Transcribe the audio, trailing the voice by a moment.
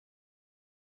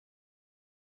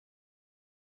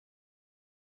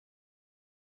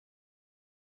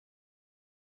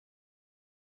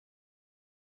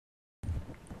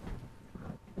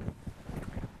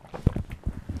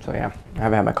So yeah, I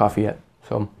haven't had my coffee yet.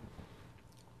 So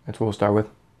that's what we'll start with.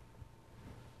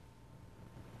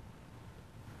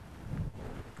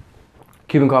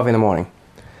 Cuban coffee in the morning.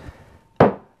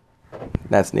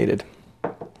 That's needed.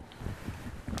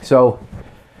 So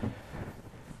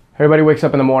everybody wakes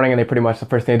up in the morning and they pretty much, the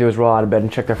first thing they do is roll out of bed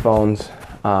and check their phones.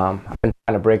 I've been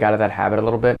trying to break out of that habit a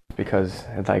little bit because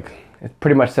it's like, it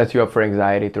pretty much sets you up for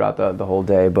anxiety throughout the whole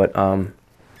day. But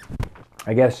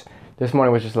I guess this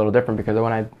morning was just a little different because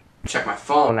when I checked my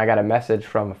phone, I got a message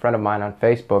from a friend of mine on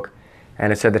Facebook,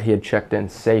 and it said that he had checked in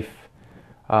safe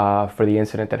for the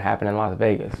incident that happened in Las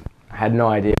Vegas. I had no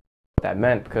idea what that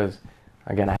meant because,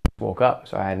 again, I woke up,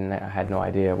 so I had no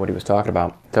idea what he was talking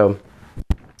about. So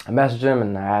I messaged him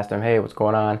and I asked him, hey, what's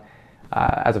going on?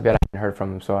 As of yet, I haven't heard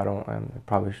from him, so I don't,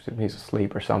 probably he's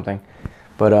asleep or something.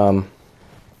 But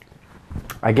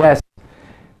I guess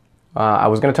I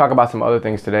was going to talk about some other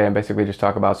things today and basically just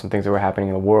talk about some things that were happening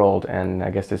in the world, and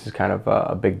I guess this is kind of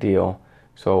a big deal.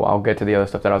 So I'll get to the other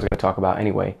stuff that I was going to talk about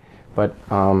anyway. But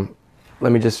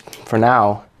let me just, for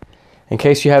now, in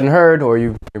case you hadn't heard, or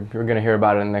you're going to hear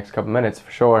about it in the next couple minutes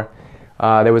for sure,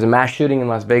 there was a mass shooting in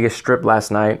Las Vegas Strip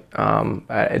last night.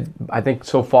 I think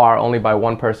so far only by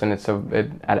one person, at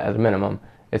a minimum,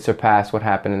 it surpassed what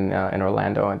happened in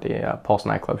Orlando at the Pulse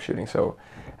nightclub shooting. So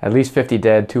at least 50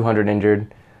 dead, 200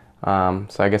 injured.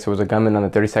 So I guess it was a gunman on the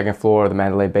 32nd floor of the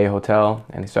Mandalay Bay Hotel,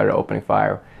 and he started opening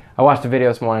fire. I watched the video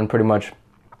this morning. Pretty much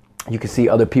you could see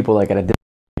other people like at a distance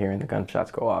hearing the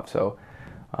gunshots go off. So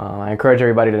I encourage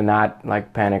everybody to not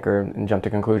like panic or jump to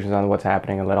conclusions on what's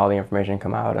happening, and let all the information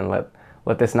come out, and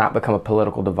let this not become a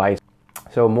political device.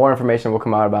 So more information will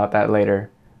come out about that later.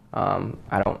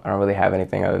 I don't really have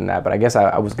anything other than that, but I guess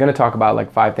I was going to talk about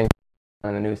like 5 things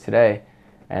on the news today,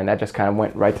 and that just kind of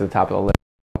went right to the top of the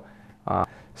list.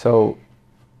 So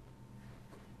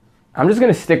I'm just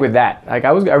going to stick with that. Like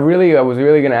I was really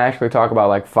going to actually talk about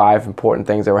like 5 important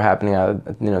things that were happening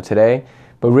today,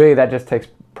 but really that just takes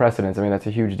precedence. I mean, that's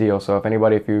a huge deal. So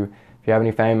if you have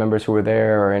any family members who were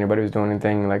there, or anybody who's doing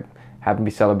anything, like happen to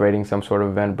be celebrating some sort of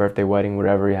event, birthday, wedding,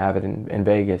 whatever you have it in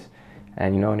Vegas,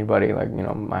 and you know anybody, like, you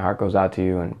know, my heart goes out to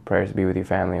you, and prayers to be with your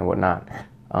family and whatnot.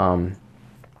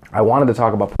 I wanted to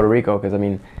talk about Puerto Rico because, I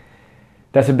mean,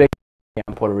 that's a big thing.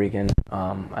 I'm Puerto Rican,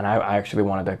 and I actually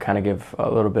wanted to kind of give a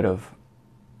little bit of,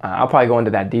 I'll probably go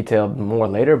into that detail more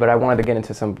later, but I wanted to get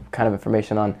into some kind of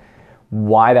information on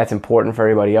why that's important for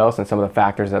everybody else and some of the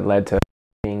factors that led to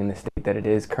being in the state that it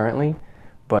is currently.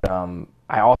 But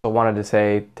I also wanted to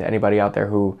say to anybody out there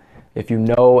who, if you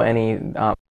know any,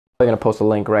 I'm going to post a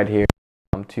link right here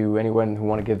to anyone who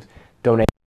want to give donations,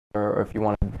 or if you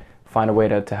want to find a way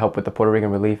to help with the Puerto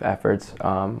Rican relief efforts,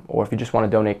 or if you just want to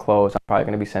donate clothes. I'm probably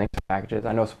going to be sending some packages.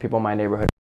 I know some people in my neighborhood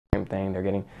do the same thing. They're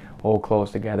getting old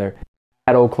clothes together.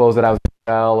 I had old clothes that I was going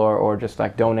to sell or just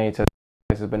like donate to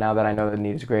places, but now that I know the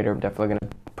need is greater, I'm definitely going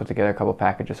to put together a couple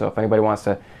packages. So if anybody wants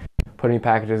to put any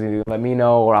packages, either let me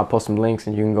know, or I'll post some links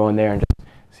and you can go in there and just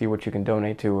see what you can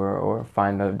donate to, or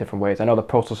find the different ways. I know the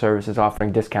Postal Service is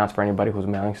offering discounts for anybody who's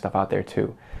mailing stuff out there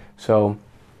too. So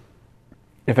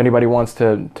if anybody wants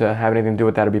to have anything to do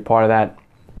with that or be part of that,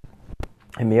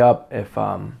 hit me up. If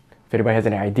anybody has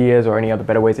any ideas or any other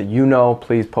better ways that you know,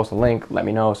 please post a link, let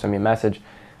me know, send me a message.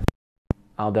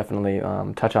 I'll definitely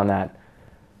touch on that.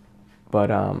 But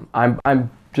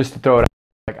I'm just to throw it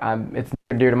out, like it's near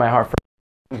and dear to my heart for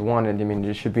one, and I mean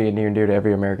it should be near and dear to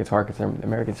every American's heart because they're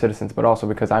American citizens, but also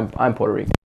because I'm Puerto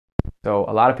Rican. So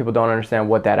a lot of people don't understand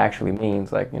what that actually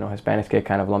means. Like, you know, Hispanics get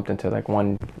kind of lumped into like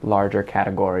one larger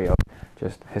category of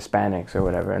just Hispanics or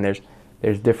whatever, and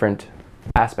there's different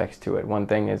aspects to it. One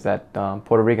thing is that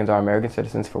Puerto Ricans are American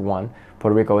citizens, for one.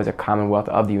 Puerto Rico is a commonwealth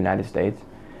of the United States.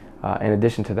 In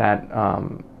addition to that,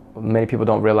 many people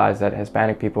don't realize that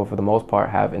Hispanic people, for the most part,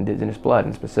 have indigenous blood,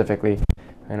 and specifically,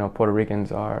 you know, Puerto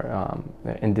Ricans are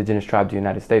indigenous tribe to the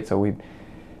United States. So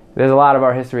there's a lot of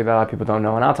our history that a lot of people don't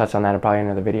know, and I'll touch on that in probably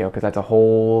another video because that's a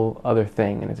whole other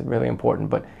thing, and it's really important.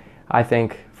 But I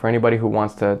think for anybody who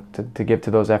wants to give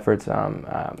to those efforts,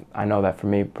 I know that for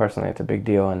me personally, it's a big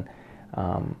deal, and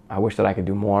I wish that I could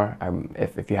do more.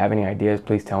 If you have any ideas,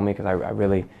 please tell me, because I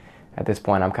really, at this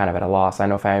point, I'm kind of at a loss. I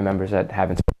know family members that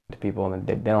haven't spoken to people, and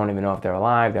they don't even know if they're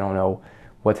alive. They don't know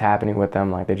what's happening with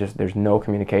them. Like, there's no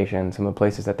communication. Some of the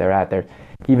places that they're at,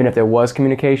 even if there was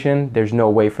communication, there's no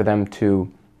way for them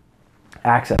to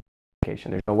access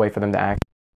communication. There's no way for them to access.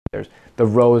 There's the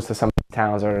roads to some of the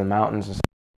towns that are in the mountains,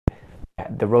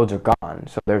 and the roads are gone.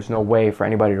 So there's no way for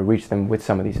anybody to reach them with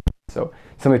some of these things. So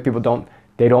some of these people don't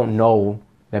know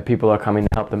that people are coming to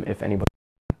help them, if anybody.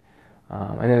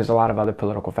 And then there's a lot of other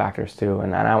political factors too,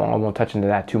 and I won't touch into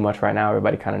that too much right now.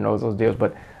 Everybody kind of knows those deals,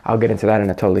 but I'll get into that in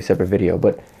a totally separate video.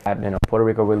 But Puerto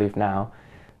Rico relief now,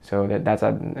 so that's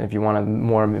if you want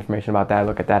more information about that,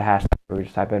 look at that hashtag, or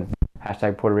just type in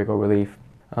hashtag Puerto Rico relief.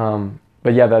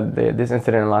 But yeah, this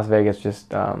incident in Las Vegas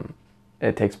just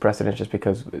it takes precedence just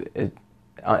because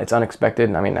it's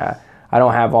unexpected. I mean, I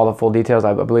don't have all the full details.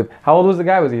 I believe, how old was the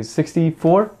guy? Was he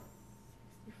 64?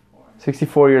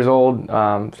 64 years old,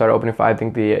 started opening for, I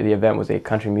think the event was a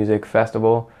country music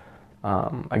festival.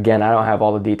 Again, I don't have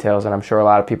all the details, and I'm sure a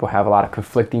lot of people have a lot of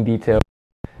conflicting details.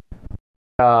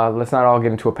 Let's not all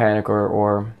get into a panic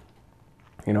or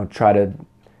try to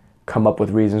come up with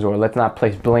reasons, or let's not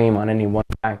place blame on any one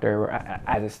factor.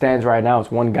 As it stands right now, it's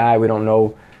one guy. We don't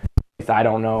know, I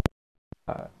don't know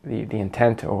the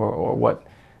intent or what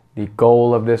the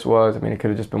goal of this was. I mean, it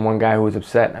could have just been one guy who was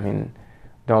upset. I mean,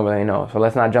 don't really know. So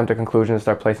let's not jump to conclusions and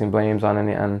start placing blames on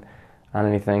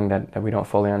anything that we don't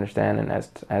fully understand. And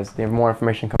as the more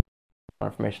information comes, more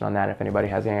information on that. If anybody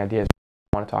has any ideas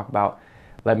you want to talk about,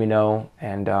 let me know.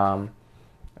 And I'm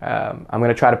going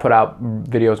to try to put out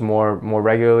videos more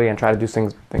regularly and try to do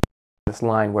things this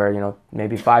line where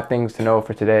maybe 5 things to know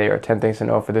for today or 10 things to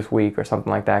know for this week or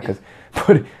something like that. Because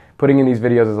putting in these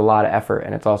videos is a lot of effort,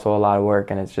 and it's also a lot of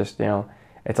work, and it's just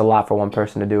it's a lot for one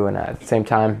person to do. And at the same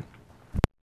time,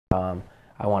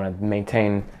 I want to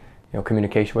maintain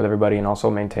communication with everybody and also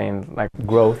maintain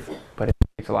growth, but it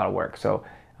takes a lot of work. So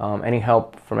any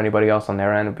help from anybody else on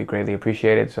their end would be greatly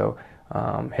appreciated. So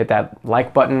hit that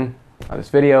like button on this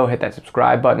video, hit that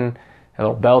subscribe button, a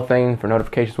little bell thing for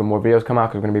notifications when more videos come out,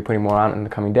 because we're going to be putting more out in the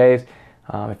coming days.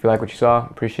 If you like what you saw,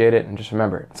 appreciate it, and just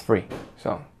remember, it's free,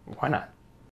 so why not?